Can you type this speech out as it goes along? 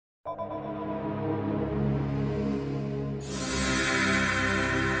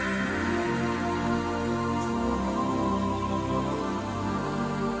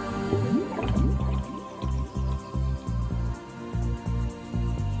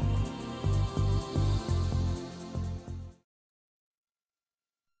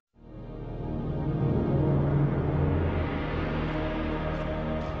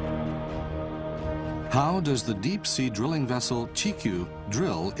How does the deep-sea drilling vessel Chikyu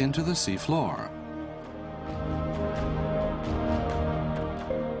drill into the seafloor?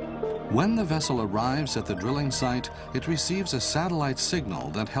 When the vessel arrives at the drilling site, it receives a satellite signal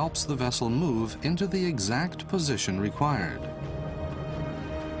that helps the vessel move into the exact position required.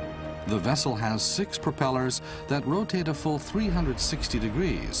 The vessel has 6 propellers that rotate a full 360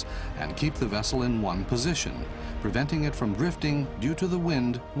 degrees and keep the vessel in one position, preventing it from drifting due to the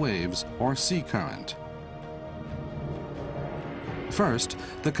wind, waves, or sea current. First,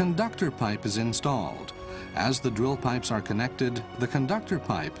 the conductor pipe is installed. As the drill pipes are connected, the conductor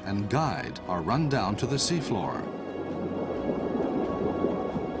pipe and guide are run down to the seafloor.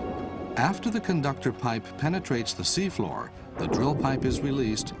 After the conductor pipe penetrates the seafloor, the drill pipe is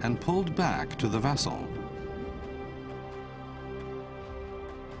released and pulled back to the vessel.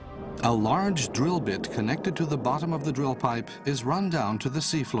 A large drill bit connected to the bottom of the drill pipe is run down to the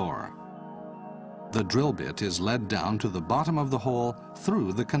seafloor. The drill bit is led down to the bottom of the hole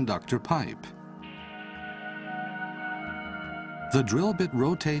through the conductor pipe. The drill bit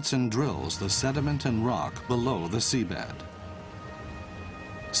rotates and drills the sediment and rock below the seabed.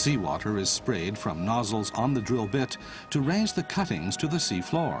 Seawater is sprayed from nozzles on the drill bit to raise the cuttings to the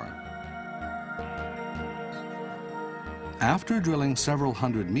seafloor. After drilling several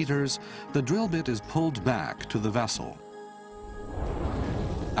hundred meters, the drill bit is pulled back to the vessel.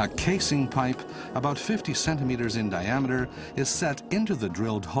 A casing pipe, about 50 centimeters in diameter, is set into the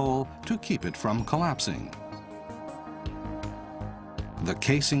drilled hole to keep it from collapsing. The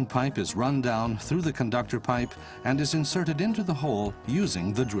casing pipe is run down through the conductor pipe and is inserted into the hole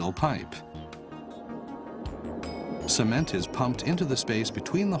using the drill pipe. Cement is pumped into the space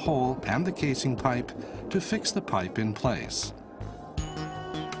between the hole and the casing pipe to fix the pipe in place.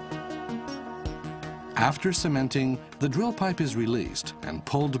 After cementing, the drill pipe is released and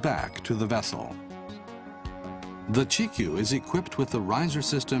pulled back to the vessel. The Chikyu is equipped with the riser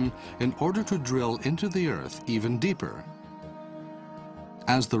system in order to drill into the earth even deeper.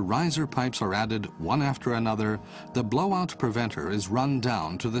 As the riser pipes are added one after another, the blowout preventer is run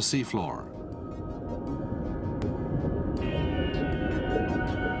down to the seafloor.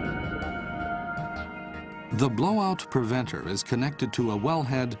 The blowout preventer is connected to a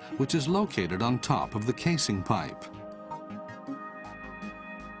wellhead which is located on top of the casing pipe.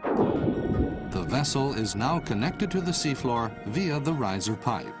 The vessel is now connected to the seafloor via the riser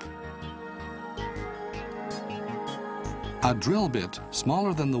pipe. A drill bit,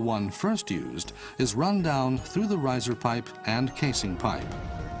 smaller than the one first used, is run down through the riser pipe and casing pipe.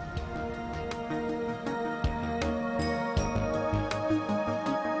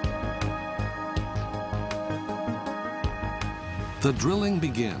 The drilling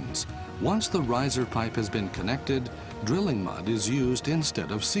begins. Once the riser pipe has been connected, drilling mud is used instead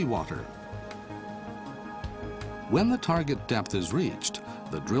of seawater. When the target depth is reached,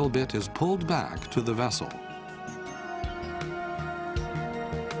 the drill bit is pulled back to the vessel.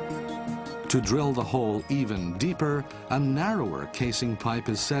 To drill the hole even deeper, a narrower casing pipe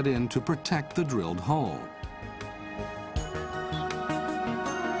is set in to protect the drilled hole.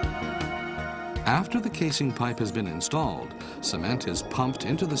 After the casing pipe has been installed, cement is pumped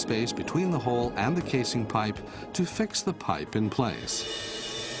into the space between the hole and the casing pipe to fix the pipe in place.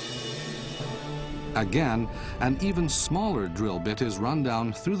 Again, an even smaller drill bit is run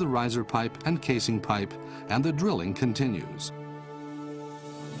down through the riser pipe and casing pipe, and the drilling continues.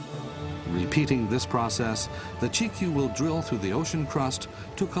 Repeating this process, the Chikyu will drill through the ocean crust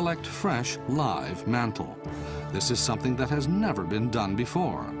to collect fresh, live mantle. This is something that has never been done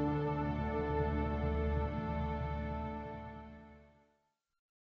before.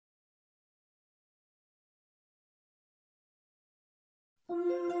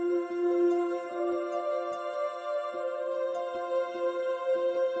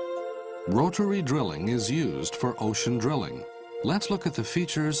 Rotary drilling is used for ocean drilling. Let's look at the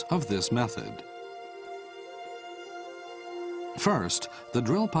features of this method. First, the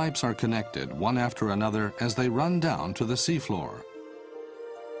drill pipes are connected one after another as they run down to the seafloor.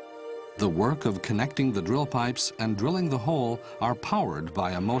 The work of connecting the drill pipes and drilling the hole are powered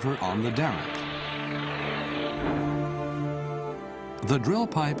by a motor on the derrick. The drill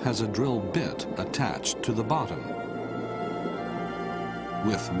pipe has a drill bit attached to the bottom.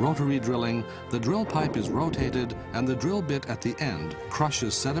 With rotary drilling, the drill pipe is rotated and the drill bit at the end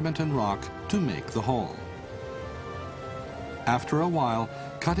crushes sediment and rock to make the hole. After a while,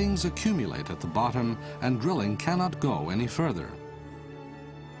 cuttings accumulate at the bottom and drilling cannot go any further.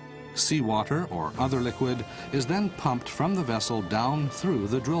 Seawater or other liquid is then pumped from the vessel down through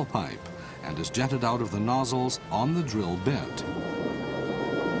the drill pipe and is jetted out of the nozzles on the drill bit.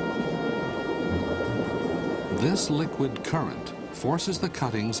 This liquid current forces the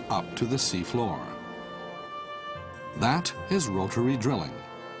cuttings up to the sea floor. That is rotary drilling.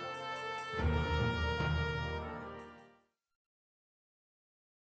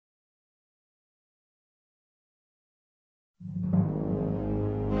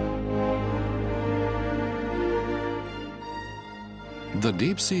 The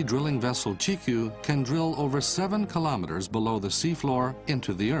deep-sea drilling vessel Chikyu can drill over 7 kilometers below the seafloor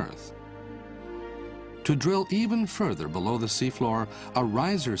into the earth. To drill even further below the seafloor, a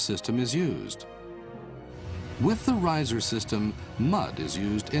riser system is used. With the riser system, mud is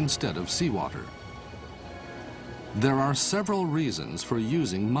used instead of seawater. There are several reasons for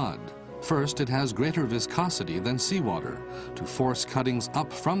using mud. First, it has greater viscosity than seawater to force cuttings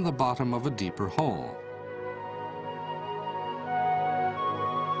up from the bottom of a deeper hole.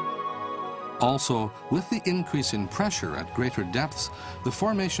 Also, with the increase in pressure at greater depths, the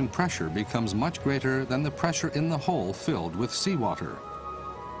formation pressure becomes much greater than the pressure in the hole filled with seawater.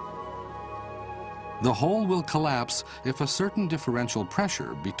 The hole will collapse if a certain differential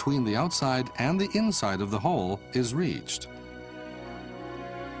pressure between the outside and the inside of the hole is reached.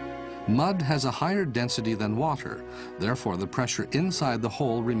 Mud has a higher density than water, therefore the pressure inside the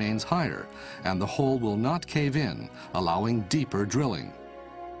hole remains higher, and the hole will not cave in, allowing deeper drilling.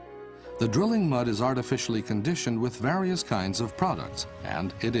 The drilling mud is artificially conditioned with various kinds of products,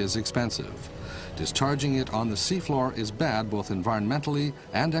 and it is expensive. Discharging it on the seafloor is bad both environmentally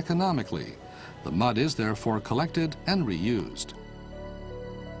and economically. The mud is therefore collected and reused.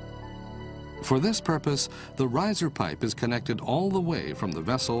 For this purpose, the riser pipe is connected all the way from the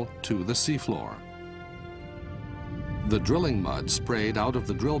vessel to the seafloor. The drilling mud sprayed out of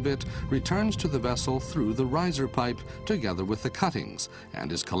the drill bit returns to the vessel through the riser pipe together with the cuttings and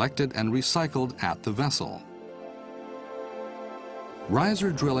is collected and recycled at the vessel.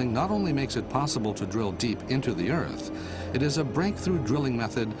 Riser drilling not only makes it possible to drill deep into the earth, it is a breakthrough drilling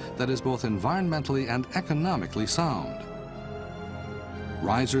method that is both environmentally and economically sound.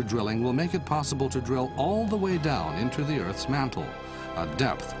 Riser drilling will make it possible to drill all the way down into the earth's mantle, a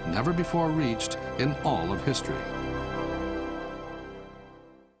depth never before reached in all of history.